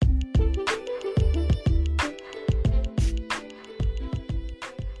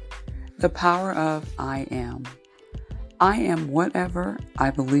The power of I am. I am whatever I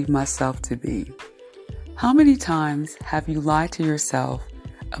believe myself to be. How many times have you lied to yourself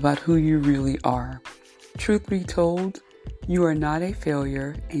about who you really are? Truth be told, you are not a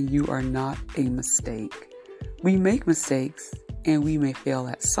failure and you are not a mistake. We make mistakes and we may fail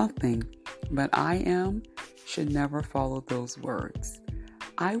at something, but I am should never follow those words.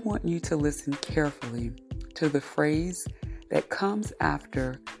 I want you to listen carefully to the phrase that comes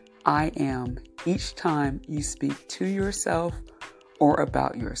after I am each time you speak to yourself or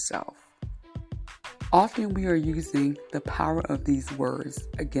about yourself. Often we are using the power of these words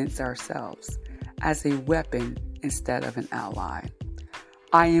against ourselves as a weapon instead of an ally.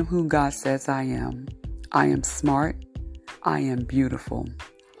 I am who God says I am. I am smart. I am beautiful.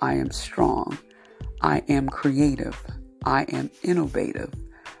 I am strong. I am creative. I am innovative.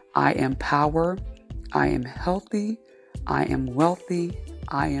 I am power. I am healthy. I am wealthy.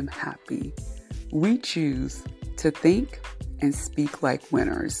 I am happy. We choose to think and speak like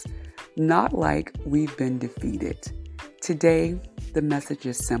winners, not like we've been defeated. Today, the message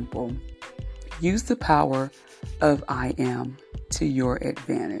is simple. Use the power of I am to your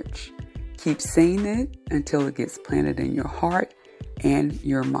advantage. Keep saying it until it gets planted in your heart and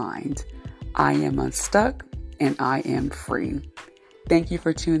your mind. I am unstuck and I am free. Thank you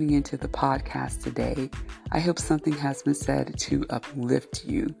for tuning into the podcast today. I hope something has been said to uplift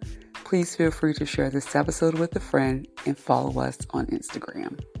you. Please feel free to share this episode with a friend and follow us on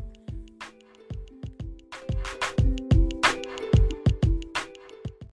Instagram.